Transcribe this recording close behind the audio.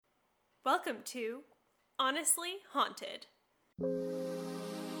Welcome to Honestly Haunted.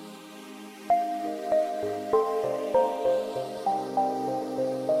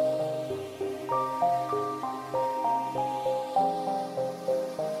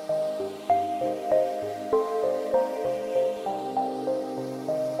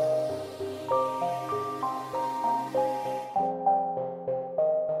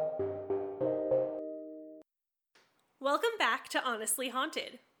 Welcome back to Honestly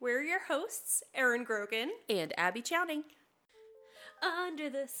Haunted. We're your hosts, Erin Grogan and Abby Chowning. Under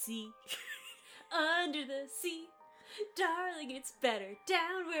the sea, under the sea, darling, it's better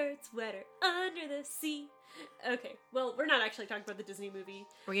down where it's wetter, under the sea. Okay, well, we're not actually talking about the Disney movie.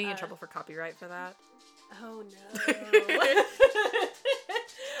 We're getting in trouble for copyright for that. Oh no.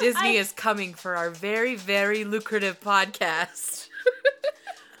 Disney is coming for our very, very lucrative podcast.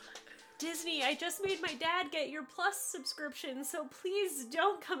 Disney, I just made my dad get your Plus subscription, so please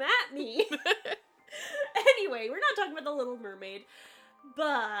don't come at me. Anyway, we're not talking about The Little Mermaid,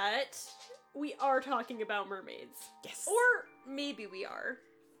 but we are talking about mermaids. Yes. Or maybe we are.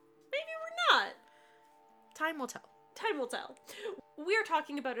 Maybe we're not. Time will tell. Time will tell. We are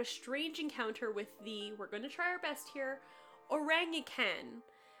talking about a strange encounter with we're going to try our best here, orangutan,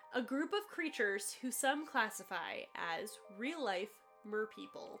 a group of creatures who some classify as real-life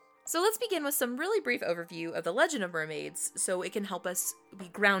merpeople. So let's begin with some really brief overview of the Legend of Mermaids so it can help us be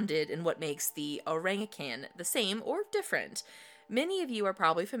grounded in what makes the orangutan the same or different. Many of you are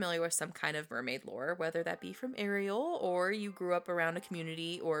probably familiar with some kind of mermaid lore, whether that be from Ariel or you grew up around a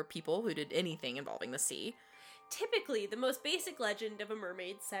community or people who did anything involving the sea. Typically, the most basic legend of a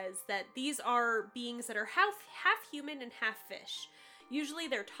mermaid says that these are beings that are half human and half fish. Usually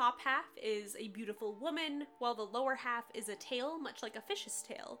their top half is a beautiful woman, while the lower half is a tail, much like a fish's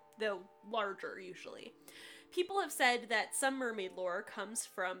tail, though larger usually. People have said that some mermaid lore comes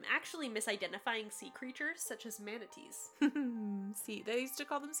from actually misidentifying sea creatures, such as manatees. See, they used to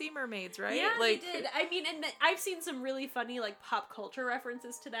call them sea mermaids, right? Yeah, they did. I mean, and I've seen some really funny, pop culture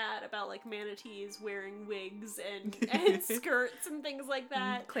references to that, about, manatees wearing wigs and skirts and things like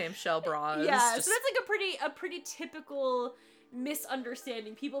that. Clamshell bras. Yeah, so that's, a pretty typical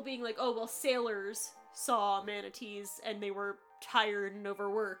misunderstanding. People being like, oh, well, sailors saw manatees and they were tired and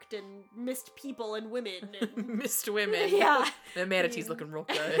overworked and missed people and women. And missed women. Yeah. The manatee's looking real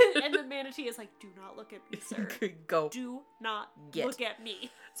good. And the manatee is like, do not look at me, sir. Go. Do not look at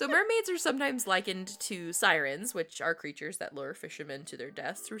me. So mermaids are sometimes likened to sirens, which are creatures that lure fishermen to their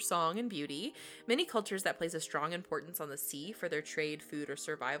deaths through song and beauty. Many cultures that place a strong importance on the sea for their trade, food, or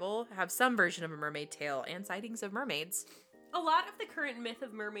survival have some version of a mermaid tale and sightings of mermaids. A lot of the current myth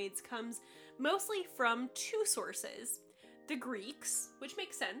of mermaids comes mostly from two sources. The Greeks, which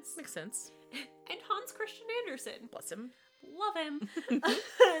makes sense. Makes sense. And Hans Christian Andersen. Bless him. Love him.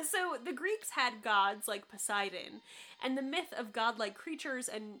 So the Greeks had gods like Poseidon, and the myth of godlike creatures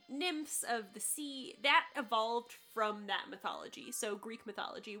and nymphs of the sea, that evolved from that mythology. So Greek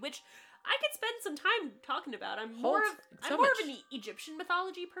mythology, which I could spend some time talking about. I'm more of an Egyptian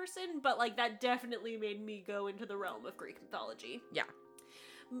mythology person, but that definitely made me go into the realm of Greek mythology. Yeah.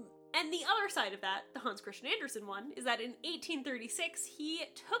 And the other side of that, the Hans Christian Andersen one, is that in 1836, he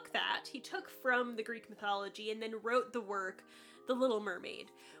took from the Greek mythology and then wrote the work, The Little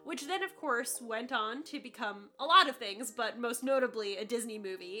Mermaid, which then, of course, went on to become a lot of things, but most notably a Disney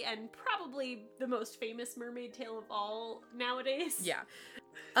movie, and probably the most famous mermaid tale of all nowadays. Yeah.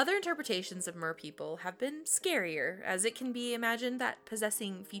 Other interpretations of merpeople have been scarier, as it can be imagined that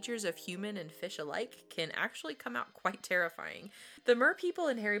possessing features of human and fish alike can actually come out quite terrifying. The merpeople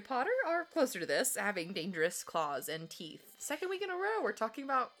in Harry Potter are closer to this, having dangerous claws and teeth. Second week in a row, we're talking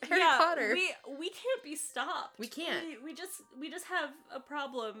about Harry Potter. We can't be stopped. We can't. We just have a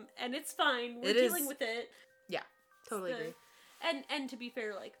problem, and it's fine. We're dealing with it. Yeah, totally agree. And to be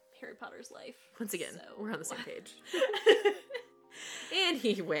fair, Harry Potter's life. Once again, we're on the same page.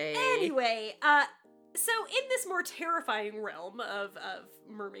 Anyway, so in this more terrifying realm of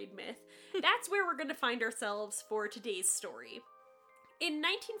mermaid myth, that's where we're going to find ourselves for today's story. In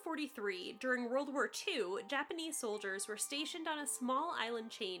 1943, during World War II, Japanese soldiers were stationed on a small island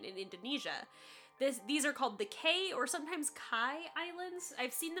chain in Indonesia. These are called the K or sometimes Kai Islands.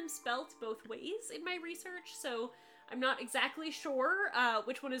 I've seen them spelt both ways in my research, so I'm not exactly sure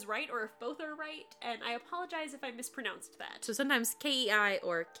which one is right or if both are right, and I apologize if I mispronounced that. So sometimes K-E-I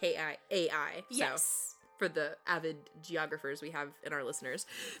or K-I-A-I. Yes. For the avid geographers we have in our listeners.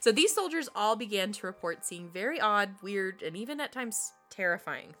 So these soldiers all began to report seeing very odd, weird, and even at times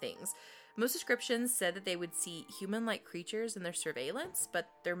terrifying things. Most descriptions said that they would see human-like creatures in their surveillance, but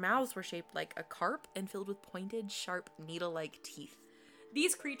their mouths were shaped like a carp and filled with pointed, sharp, needle-like teeth.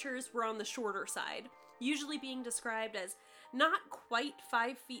 These creatures were on the shorter side, usually being described as not quite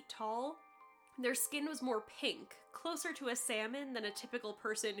 5 feet tall. Their skin was more pink, closer to a salmon than a typical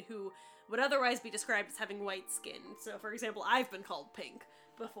person who would otherwise be described as having white skin. So, for example, I've been called pink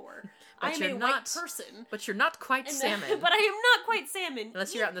before. I am a white person. But you're not quite salmon. But I am not quite salmon.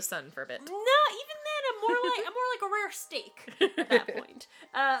 Unless you're out in the sun for a bit. No, even then, I'm more like a rare steak at that point.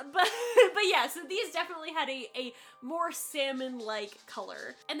 But yeah, so these definitely had a more salmon-like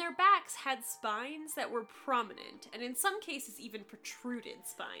color. And their backs had spines that were prominent, and in some cases even protruded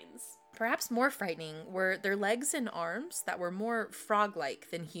spines. Perhaps more frightening were their legs and arms that were more frog-like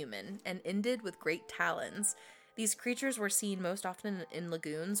than human, and ended with great talons. These creatures were seen most often in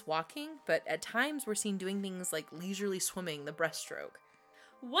lagoons walking, but at times were seen doing things like leisurely swimming the breaststroke.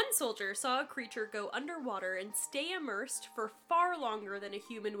 One soldier saw a creature go underwater and stay immersed for far longer than a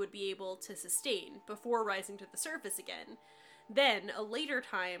human would be able to sustain before rising to the surface again. Then, a later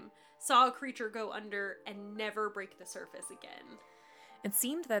time, saw a creature go under and never break the surface again. It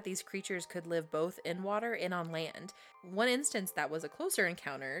seemed that these creatures could live both in water and on land. One instance that was a closer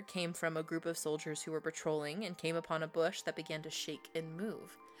encounter came from a group of soldiers who were patrolling and came upon a bush that began to shake and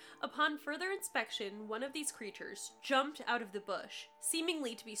move. Upon further inspection, one of these creatures jumped out of the bush,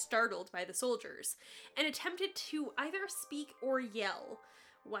 seemingly to be startled by the soldiers, and attempted to either speak or yell.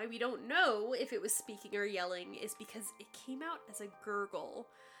 Why we don't know if it was speaking or yelling is because it came out as a gurgle.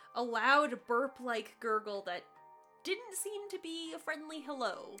 A loud burp-like gurgle that didn't seem to be a friendly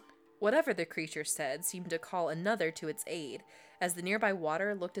hello. Whatever the creature said seemed to call another to its aid, as the nearby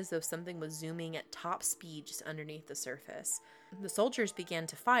water looked as though something was zooming at top speed just underneath the surface. The soldiers began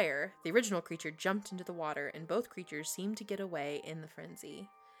to fire, the original creature jumped into the water, and both creatures seemed to get away in the frenzy.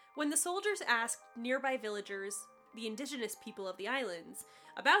 When the soldiers asked nearby villagers, the indigenous people of the islands,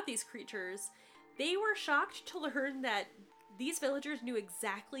 about these creatures, they were shocked to learn that these villagers knew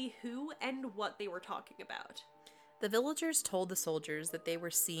exactly who and what they were talking about. The villagers told the soldiers that they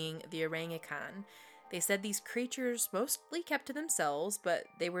were seeing the orangutan. They said these creatures mostly kept to themselves, but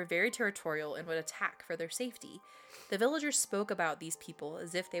they were very territorial and would attack for their safety. The villagers spoke about these people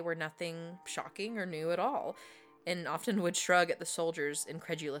as if they were nothing shocking or new at all, and often would shrug at the soldiers'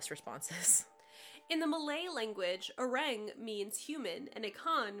 incredulous responses. In the Malay language, orang means human and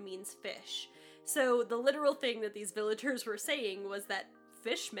ikan means fish. So the literal thing that these villagers were saying was that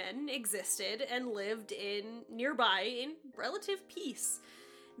fishmen existed and lived nearby in relative peace.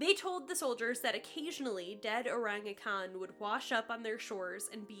 They told the soldiers that occasionally dead orangutan would wash up on their shores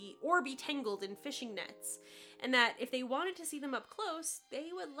and be tangled in fishing nets, and that if they wanted to see them up close, they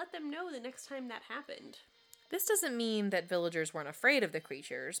would let them know the next time that happened. This doesn't mean that villagers weren't afraid of the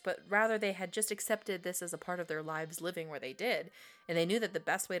creatures, but rather they had just accepted this as a part of their lives living where they did, and they knew that the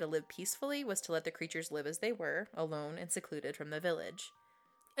best way to live peacefully was to let the creatures live as they were, alone and secluded from the village.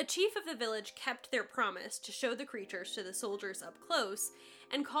 A chief of the village kept their promise to show the creatures to the soldiers up close,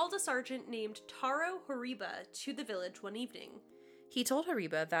 and called a sergeant named Taro Horiba to the village one evening. He told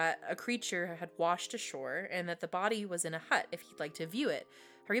Horiba that a creature had washed ashore and that the body was in a hut if he'd like to view it.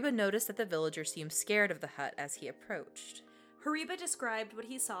 Horiba noticed that the villager seemed scared of the hut as he approached. Horiba described what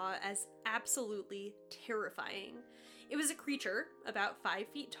he saw as absolutely terrifying. It was a creature about 5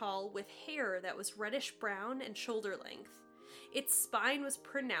 feet tall with hair that was reddish-brown and shoulder length. Its spine was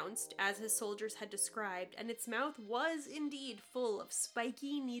pronounced, as his soldiers had described, and its mouth was indeed full of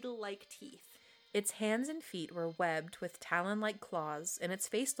spiky, needle-like teeth. Its hands and feet were webbed with talon-like claws, and its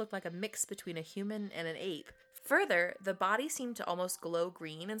face looked like a mix between a human and an ape. Further, the body seemed to almost glow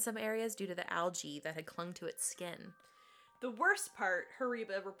green in some areas due to the algae that had clung to its skin. The worst part,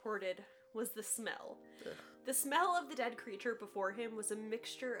 Horiba reported, was the smell. Ugh. The smell of the dead creature before him was a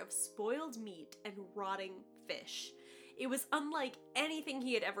mixture of spoiled meat and rotting fish. It was unlike anything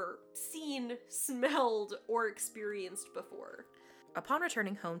he had ever seen, smelled, or experienced before. Upon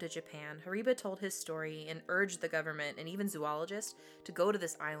returning home to Japan, Horiba told his story and urged the government and even zoologists to go to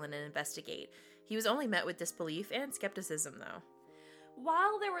this island and investigate. He was only met with disbelief and skepticism, though.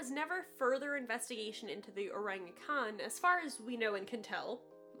 While there was never further investigation into the orangutan, as far as we know and can tell,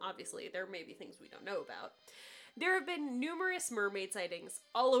 obviously there may be things we don't know about, there have been numerous mermaid sightings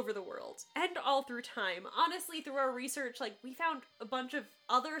all over the world, and all through time. Honestly, through our research, we found a bunch of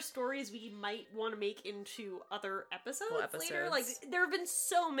other stories we might want to make into other episodes later. There have been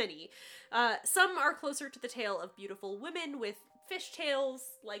so many. Some are closer to the tale of beautiful women with fish tails,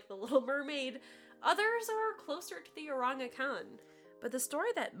 like the Little Mermaid. Others are closer to the orangutan. But the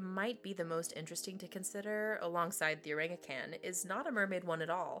story that might be the most interesting to consider, alongside the orangutan, is not a mermaid one at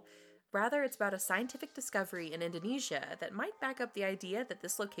all. Rather, it's about a scientific discovery in Indonesia that might back up the idea that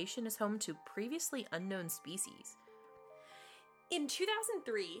this location is home to previously unknown species. In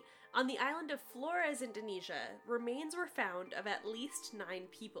 2003, on the island of Flores, Indonesia, remains were found of at least 9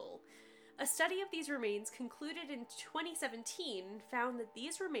 people. A study of these remains concluded in 2017 found that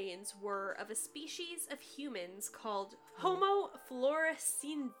these remains were of a species of humans called Homo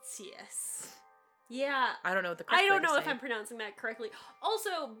floresiensis. Yeah. I don't know what the correct I don't way to know if say I'm pronouncing that correctly.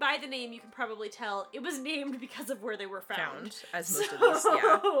 Also, by the name, you can probably tell it was named because of where they were found. as most of these,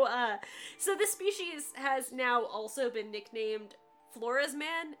 yeah. So this species has now also been nicknamed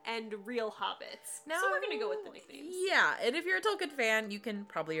Floresman and Real Hobbits. Now, so we're going to go with the nicknames. Yeah, and if you're a Tolkien fan, you can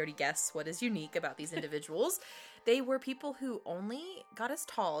probably already guess what is unique about these individuals. They were people who only got as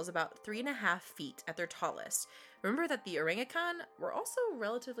tall as about 3.5 feet at their tallest. Remember that the orangutan were also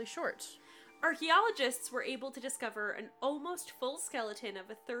relatively short. Archaeologists were able to discover an almost full skeleton of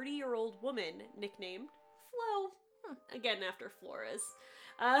a 30-year-old woman nicknamed Flo. Again, after Flores.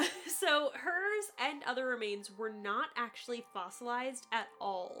 So hers and other remains were not actually fossilized at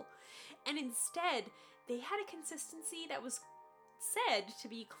all. And instead, they had a consistency that was said to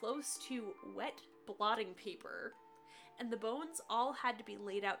be close to wet blotting paper. And the bones all had to be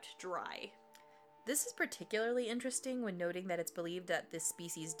laid out to dry. This is particularly interesting when noting that it's believed that this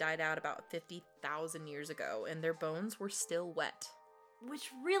species died out about 50,000 years ago, and their bones were still wet. Which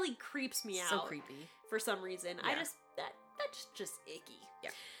really creeps me out. So creepy. For some reason. Yeah. That's just icky. Yeah.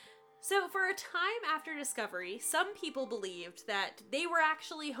 So for a time after discovery, some people believed that they were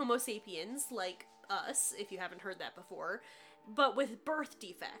actually Homo sapiens, like us, if you haven't heard that before, but with birth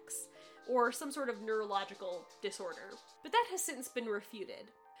defects, or some sort of neurological disorder. But that has since been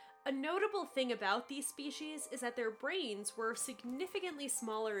refuted. A notable thing about these species is that their brains were significantly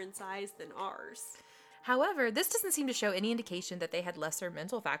smaller in size than ours. However, this doesn't seem to show any indication that they had lesser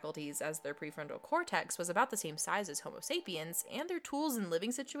mental faculties, as their prefrontal cortex was about the same size as Homo sapiens, and their tools and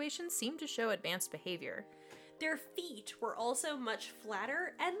living situations seemed to show advanced behavior. Their feet were also much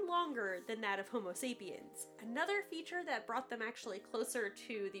flatter and longer than that of Homo sapiens, another feature that brought them actually closer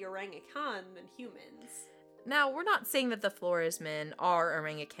to the orangutan than humans. Now, we're not saying that the Floresmen are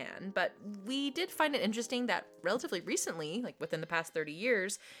orangutan, but we did find it interesting that relatively recently, like within the past 30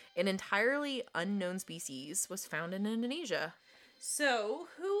 years, an entirely unknown species was found in Indonesia. So,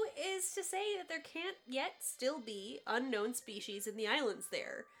 who is to say that there can't yet still be unknown species in the islands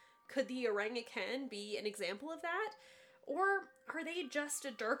there? Could the orangutan be an example of that? Or are they just a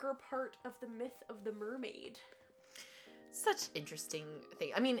darker part of the myth of the mermaid? Such interesting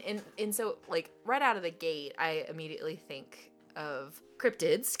thing. I mean, and so, like, right out of the gate, I immediately think of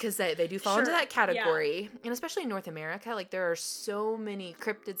cryptids, because they do fall into that category. Yeah. And especially in North America, like, there are so many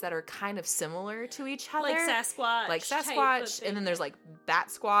cryptids that are kind of similar to each other. Like Sasquatch. And then there's, like, Bat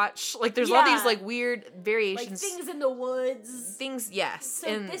Squatch. Like, there's all these, like, weird variations. Like, things in the woods. Things, yes. So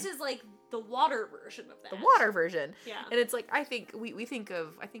and this is, like, the water version of that. The water version. Yeah. And it's like, I think we think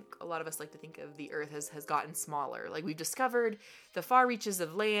of, I think a lot of us like to think of the earth has gotten smaller. Like, we've discovered the far reaches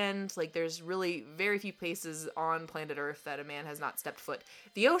of land. Like, there's really very few places on planet Earth that a man has not stepped foot.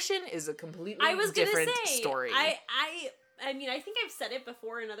 The ocean is a completely different story. I mean, I think I've said it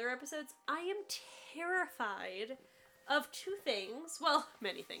before in other episodes. I am terrified of two things. Well,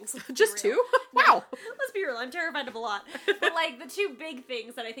 many things. Just two? Wow. Let's be real. I'm terrified of a lot. But, like, the two big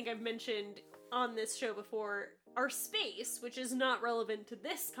things that I think I've mentioned on this show before are space, which is not relevant to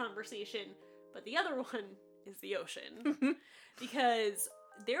this conversation, but the other one is the ocean. Because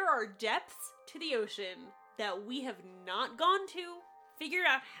there are depths to the ocean that we have not gone to, figured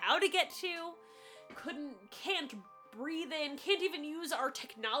out how to get to, can't breathe in, can't even use our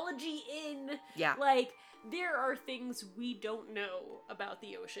technology in. Yeah. Like, there are things we don't know about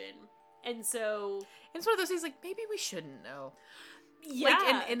the ocean. And so... It's one of those things, like, maybe we shouldn't know. Yeah.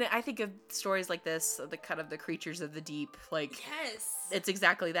 Like, and I think of stories like this, the kind of the creatures of the deep, like... Yes. It's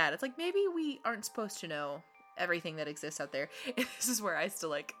exactly that. It's like, maybe we aren't supposed to know everything that exists out there. And this is where I still,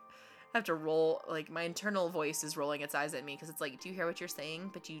 like, have to roll, like, my internal voice is rolling its eyes at me, because it's like, do you hear what you're saying,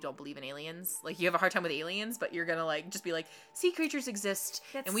 but you don't believe in aliens? Like, you have a hard time with aliens, but you're gonna, like, just be like, sea creatures exist,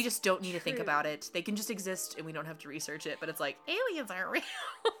 and we just don't need to think about it. They can just exist, and we don't have to research it. But it's like, aliens aren't real.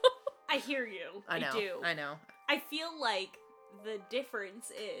 I hear you. I do. I know. I feel like the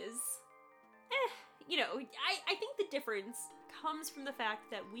difference is, you know, I think the difference comes from the fact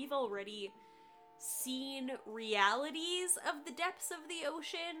that we've already seen realities of the depths of the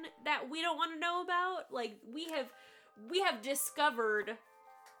ocean that we don't want to know about. Like, we have discovered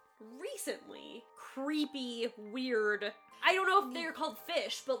recently creepy, weird, I don't know if they're called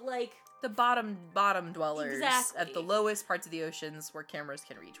fish, but like the bottom dwellers exactly. at the lowest parts of the oceans where cameras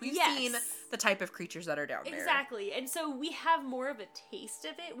can reach. We've seen the type of creatures that are down there. Exactly. And so we have more of a taste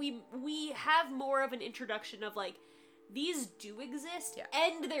of it. We have more of an introduction of, like, these do exist, Yeah.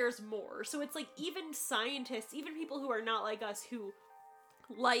 and there's more. So it's like, even scientists, even people who are not like us, who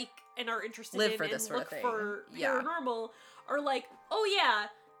like and are interested Live in for and this sort look of thing. for Yeah. paranormal, are like, oh yeah,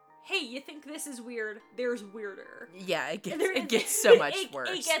 hey, you think this is weird? There's weirder. Yeah, it And gets so much worse.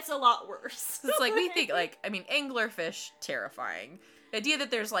 It gets a lot worse. It's like, we think, like, I mean, anglerfish, terrifying. The idea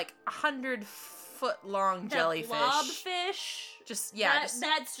that there's like 100-foot-long That jellyfish. blobfish. Just, yeah.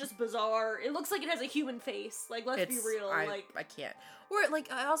 That's just bizarre. It looks like it has a human face. Like, let's be real. I can't. Or,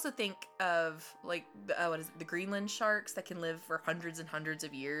 like, I also think of, like, the Greenland sharks that can live for hundreds and hundreds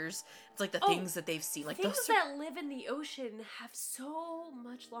of years. It's like the things that they've seen. Like, things those that live in the ocean have so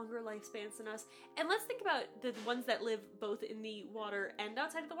much longer lifespans than us. And let's think about the ones that live both in the water and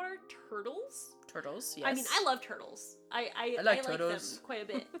outside of the water. Turtles. Turtles, yes. I mean, I love turtles. I like them turtles. quite a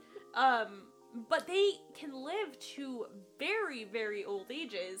bit. But they can live to very, very old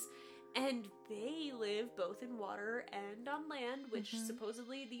ages, and they live both in water and on land, which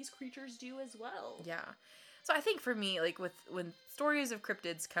supposedly these creatures do as well. Yeah. So I think for me, like, when stories of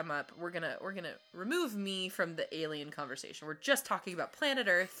cryptids come up, we're gonna remove me from the alien conversation. We're just talking about planet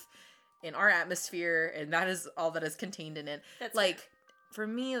Earth in our atmosphere, and that is all that is contained in it. That's like, fair. for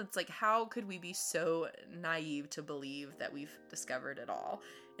me, it's like, how could we be so naive to believe that we've discovered it all?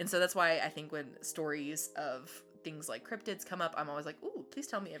 And so that's why I think when stories of things like cryptids come up, I'm always like, ooh, please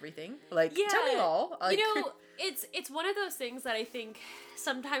tell me everything. Like, tell me all. Like, it's one of those things that I think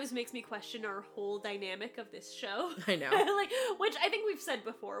sometimes makes me question our whole dynamic of this show. I know. Like, which I think we've said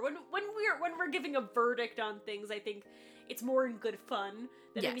before. When we're giving a verdict on things, I think it's more in good fun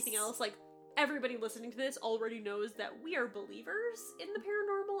than anything else. Like, everybody listening to this already knows that we are believers in the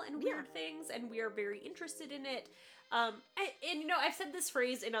paranormal and weird things, and we are very interested in it. And you know, I've said this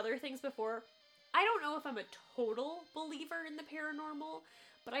phrase in other things before. I don't know if I'm a total believer in the paranormal,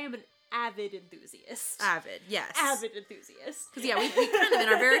 but I am an avid enthusiast. Avid, yes. Avid enthusiast. Because, yeah, we kind of, in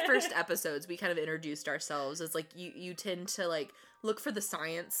our very first episodes, we kind of introduced ourselves as, like, you tend to, like, look for the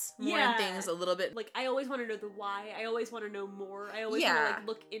science more in things a little bit. Like, I always want to know the why. I always want to know more. I always want to, like,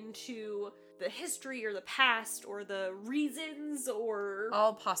 look into the history or the past or the reasons or...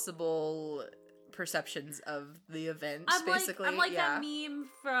 all possible perceptions of the event, basically. I'm like that meme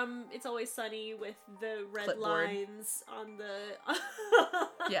from It's Always Sunny with the red Clipboard. lines on the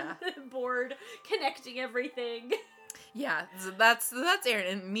board connecting everything. Yeah, so that's Aaron.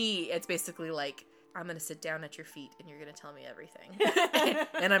 And me, it's basically like, I'm gonna sit down at your feet and you're gonna tell me everything.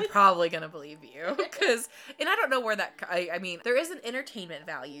 And I'm probably gonna believe you. And I don't know where that, I mean, there is an entertainment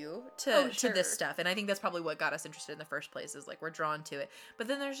value to this stuff. And I think that's probably what got us interested in the first place, is like, we're drawn to it. But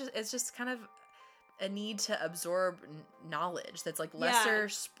then it's just kind of a need to absorb knowledge that's, like, lesser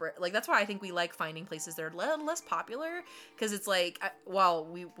spread. Like, that's why I think we like finding places that are less popular, because it's like, while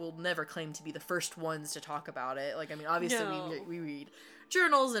we will never claim to be the first ones to talk about it, like, I mean, obviously we read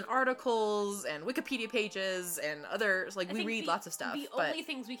journals and articles and Wikipedia pages and others, like, we read lots of stuff. The only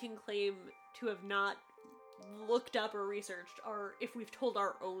things we can claim to have not looked up or researched are if we've told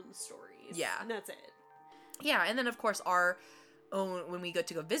our own stories. Yeah. And that's it. Yeah, and then, of course, our own, when we get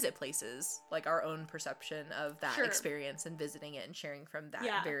to go visit places, like, our own perception of that experience and visiting it and sharing from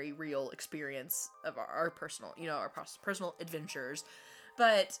that very real experience of our personal, you know, our personal adventures.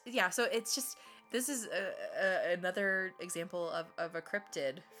 But yeah, so it's just, this is another example of a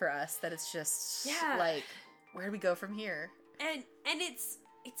cryptid for us, that it's just like, where do we go from here? And it's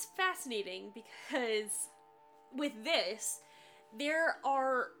fascinating because with this, there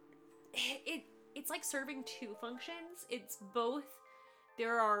are it's like serving two functions. It's both,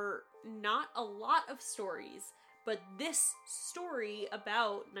 there are not a lot of stories, but this story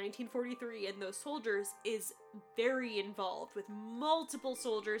about 1943 and those soldiers is very involved, with multiple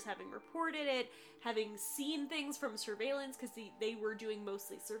soldiers having reported it, having seen things from surveillance, because they were doing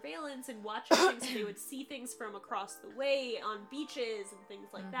mostly surveillance and watching things, so they would see things from across the way on beaches and things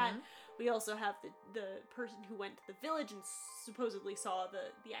like that. We also have the person who went to the village and supposedly saw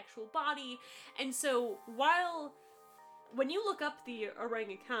the actual body. And so when you look up the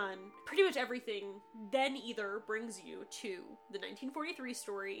orangutan, pretty much everything then either brings you to the 1943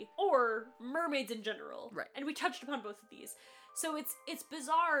 story or mermaids in general. Right. And we touched upon both of these. So it's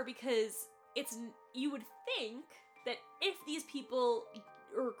bizarre because you would think that if these people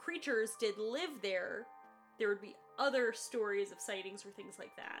or creatures did live there would be other stories of sightings or things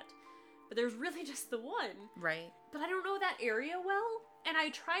like that. But there's really just the one. Right. But I don't know that area well, and I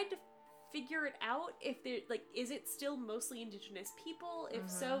tried to figure it out. If there, like, is it still mostly indigenous people? If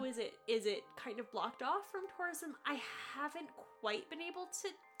so, is it kind of blocked off from tourism? I haven't quite been able to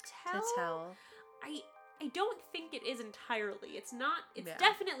tell. I don't think it is entirely. It's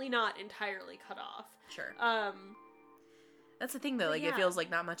definitely not entirely cut off. Sure. That's the thing, though. But Like, yeah. it feels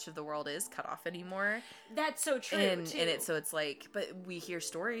like not much of the world is cut off anymore. That's so true, And too. it's like, but we hear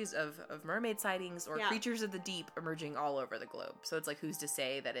stories of mermaid sightings or Yeah. creatures of the deep emerging all over the globe. So it's like, who's to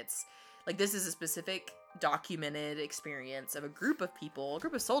say that it's, like, this is a specific documented experience of a group of people, a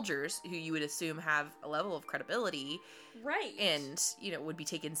group of soldiers who you would assume have a level of credibility. Right. And, you know, would be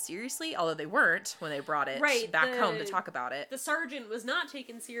taken seriously, although they weren't when they brought it Right, back home to talk about it. The sergeant was not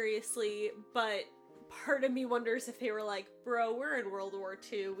taken seriously, but part of me wonders if they were like, bro, we're in World War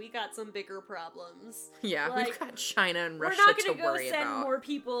II. We got some bigger problems. Yeah, like, we've got China and We're Russia not to going to go worry send about. more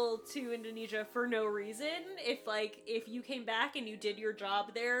people to Indonesia for no reason. If you came back and you did your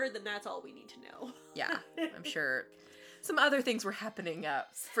job there, then that's all we need to know. Yeah, I'm sure some other things were happening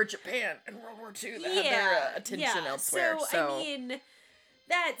for Japan in World War II that had their attention elsewhere. So I mean,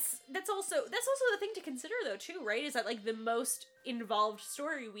 that's also the thing to consider, though, too, right? Is that, like, the most involved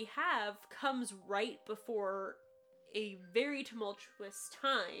story we have comes right before a very tumultuous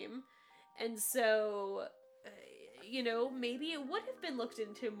time, and so you know, maybe it would have been looked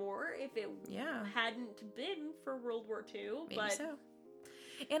into more if it hadn't been for World War II. Maybe but so.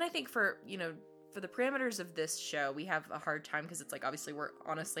 And I think for the parameters of this show, we have a hard time because it's like, obviously we're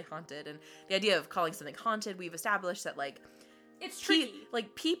honestly haunted, and the idea of calling something haunted, we've established that, like, it's tricky.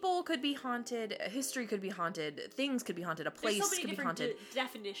 Like, people could be haunted, history could be haunted, things could be haunted, a place There's so many could be different haunted.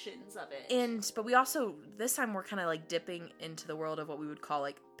 Definitions of it. But we also, this time we're kind of like dipping into the world of what we would call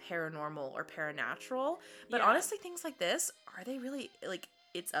like paranormal or paranatural. But honestly, things like this, are they really, like,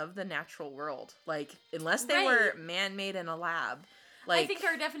 it's of the natural world? Like, unless they were man-made in a lab. Like, I think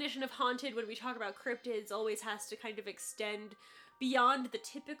our definition of haunted when we talk about cryptids always has to kind of extend beyond the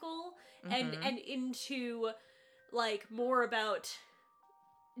typical and into, like, more about,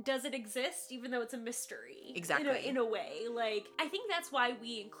 does it exist even though it's a mystery? Exactly. In a way. Like, I think that's why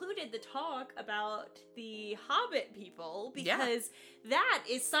we included the talk about the Hobbit people, because that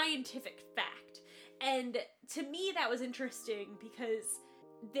is scientific fact. And to me that was interesting because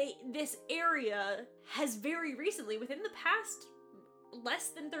this area has very recently, within the past less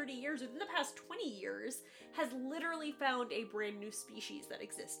than 30 years, within the past 20 years, has literally found a brand new species that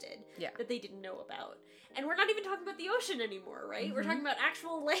existed that they didn't know about. And we're not even talking about the ocean anymore, right? Mm-hmm. We're talking about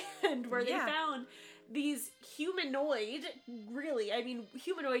actual land where they found these humanoid, really, I mean,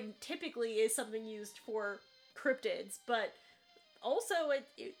 humanoid typically is something used for cryptids, but also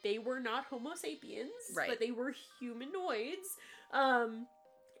they were not Homo sapiens, but they were humanoids.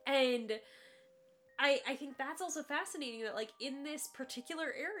 And I think that's also fascinating that, like, in this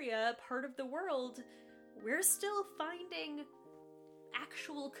particular area, part of the world, we're still finding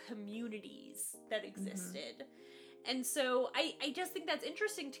actual communities that existed. Mm-hmm. And so I just think that's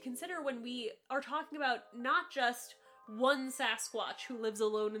interesting to consider when we are talking about not just one Sasquatch who lives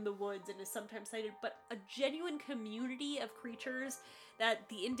alone in the woods and is sometimes sighted, but a genuine community of creatures that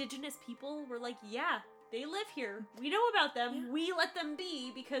the indigenous people were like, yeah, they live here. We know about them. Yeah. We let them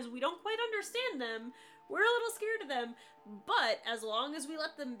be because we don't quite understand them. We're a little scared of them. But as long as we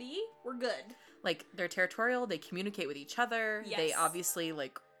let them be, we're good. Like, they're territorial. They communicate with each other. Yes. They obviously,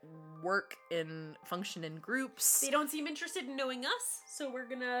 like, function in groups. They don't seem interested in knowing us, so we're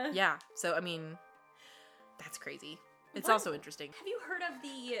gonna... Yeah. So, I mean, that's crazy. It's also interesting. Have you heard of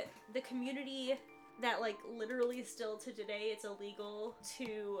the community that, like, literally still to today it's illegal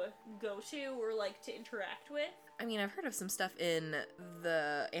to go to or, like, to interact with? I mean, I've heard of some stuff in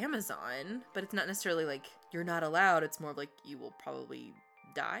the Amazon, but it's not necessarily like you're not allowed. It's more of like you will probably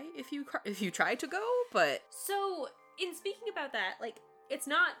die if you try to go. But so, in speaking about that, like, it's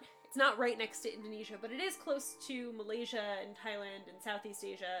not right next to Indonesia, but it is close to Malaysia and Thailand and Southeast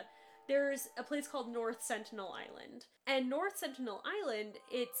Asia. There's a place called North Sentinel Island. And North Sentinel Island,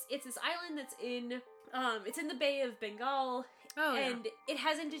 it's this island that's it's in the Bay of Bengal. Oh, and it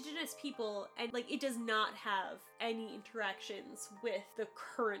has indigenous people, and, like, it does not have any interactions with the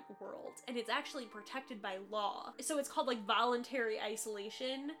current world. And it's actually protected by law. So it's called, like, voluntary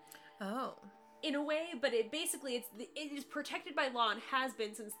isolation. Oh. In a way, but it is protected by law and has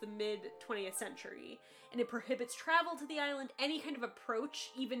been since the mid-20th century. And it prohibits travel to the island, any kind of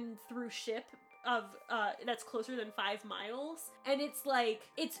approach, even through ship, that's closer than 5 miles. And it's like,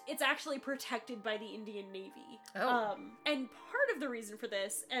 it's actually protected by the Indian Navy. Oh. And part of the reason for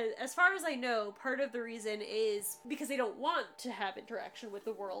this, as far as I know, part of the reason is because they don't want to have interaction with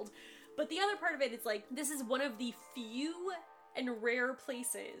the world. But the other part of it is, like, this is one of the few and rare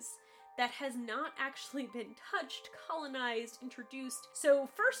places that has not actually been touched, colonized, introduced. So,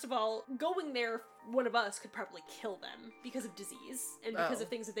 first of all, going there, one of us could probably kill them because of disease and because of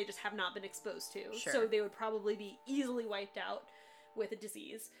things that they just have not been exposed to. Sure. So they would probably be easily wiped out. with a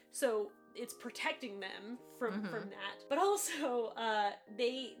disease. So it's protecting them from that. But also,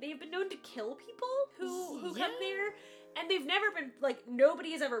 they've been known to kill people who come there, and they've never been, like,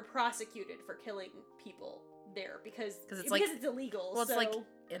 nobody has ever prosecuted for killing people there because it's illegal. Well, so. it's like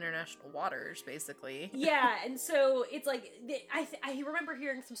international waters, basically. Yeah, and so it's like, I remember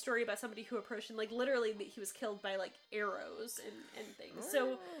hearing some story about somebody who approached and, like, literally he was killed by, like, arrows and things.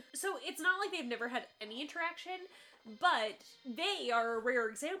 So it's not like they've never had any interaction, but they are a rare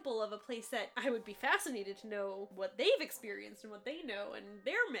example of a place that I would be fascinated to know what they've experienced and what they know and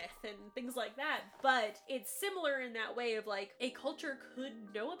their myth and things like that. But it's similar in that way of, like, a culture could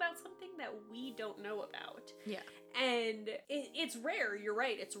know about something that we don't know about. Yeah. And it's rare, you're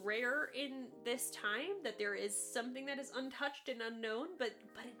right, it's rare in this time that there is something that is untouched and unknown, but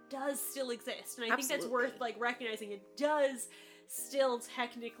it does still exist. And I think that's worth, like, recognizing it does still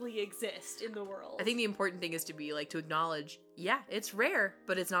technically exist in the world. I think the important thing is to be, like, to acknowledge, yeah, it's rare,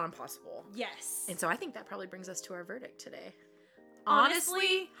 but it's not impossible. Yes. And so I think that probably brings us to our verdict today.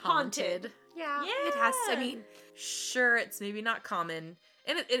 Honestly, haunted. Yeah, it has to. I mean, sure, it's maybe not common,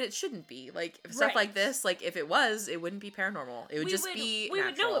 and it shouldn't be. Like, stuff like this, like, if it was, it wouldn't be paranormal. It would be natural. We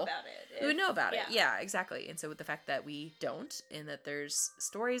would know about it. We would know about it. Yeah, exactly. And so with the fact that we don't, and that there's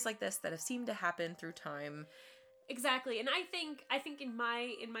stories like this that have seemed to happen through time. Exactly. And I think in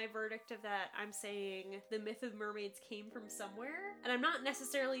my verdict of that, I'm saying the myth of mermaids came from somewhere. And I'm not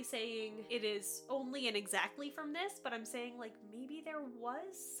necessarily saying it is only and exactly from this, but I'm saying, like, maybe there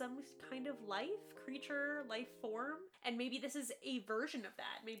was some kind of creature, life form, and maybe this is a version of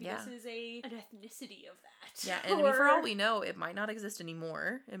that. Maybe this is an ethnicity of that. Yeah, and for all we know, it might not exist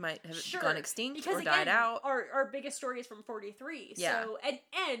anymore. It might have gone extinct or died out. Our biggest story is from 43. Yeah. So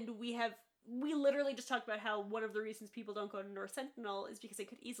and we literally just talked about how one of the reasons people don't go to North Sentinel is because they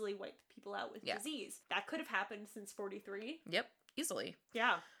could easily wipe people out with disease. That could have happened since 43. Yep, easily.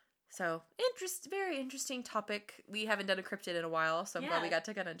 Yeah. So, very interesting topic. We haven't done a cryptid in a while, so I'm glad we got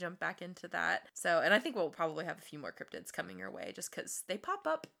to kind of jump back into that. So, and I think we'll probably have a few more cryptids coming your way just because they pop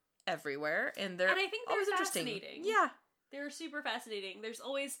up everywhere, and I think they're always fascinating. Interesting. Yeah. They're super fascinating. There's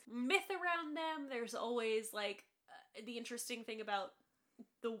always myth around them. There's always, like, the interesting thing about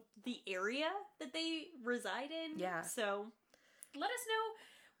the area that they reside in. Yeah. So let us know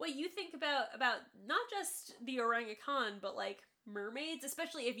what you think about not just the orangutan, but, like, mermaids,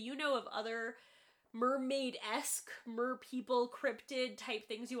 especially if you know of other mermaid-esque, merpeople, cryptid type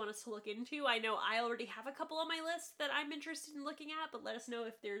things you want us to look into. I know I already have a couple on my list that I'm interested in looking at, but let us know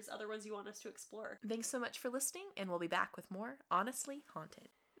if there's other ones you want us to explore. Thanks so much for listening, and we'll be back with more Honestly Haunted.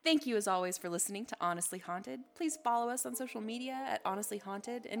 Thank you, as always, for listening to Honestly Haunted. Please follow us on social media at Honestly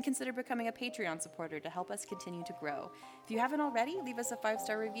Haunted and consider becoming a Patreon supporter to help us continue to grow. If you haven't already, leave us a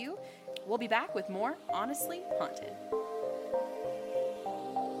 5-star review. We'll be back with more Honestly Haunted.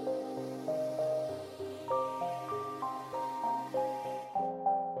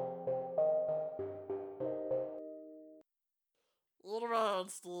 Eat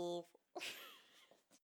around, Steve.